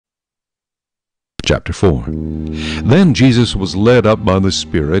Chapter 4. Then Jesus was led up by the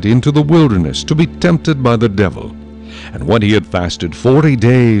Spirit into the wilderness to be tempted by the devil. And when he had fasted 40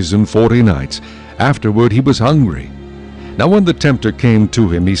 days and 40 nights, afterward he was hungry. Now when the tempter came to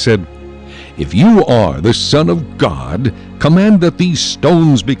him, he said, "If you are the Son of God, command that these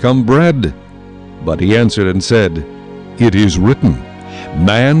stones become bread." But he answered and said, "It is written,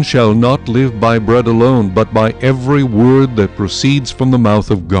 Man shall not live by bread alone, but by every word that proceeds from the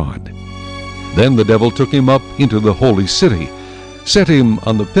mouth of God." Then the devil took him up into the holy city, set him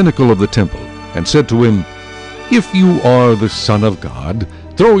on the pinnacle of the temple, and said to him, "If you are the Son of God,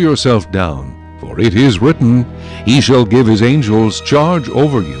 throw yourself down, for it is written, He shall give His angels charge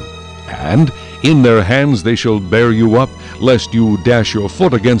over you, and in their hands they shall bear you up, lest you dash your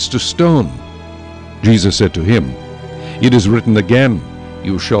foot against a stone." Jesus said to him, "It is written again,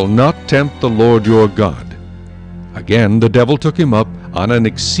 You shall not tempt the Lord your God." Again the devil took him up on an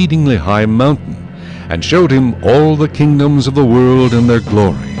exceedingly high mountain, and showed him all the kingdoms of the world and their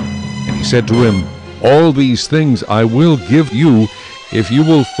glory. And he said to him, "All these things I will give you, if you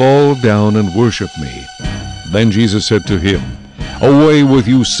will fall down and worship me." Then Jesus said to him, "Away with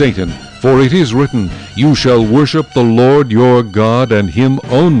you, Satan, for it is written, You shall worship the Lord your God, and Him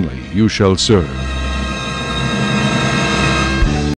only you shall serve."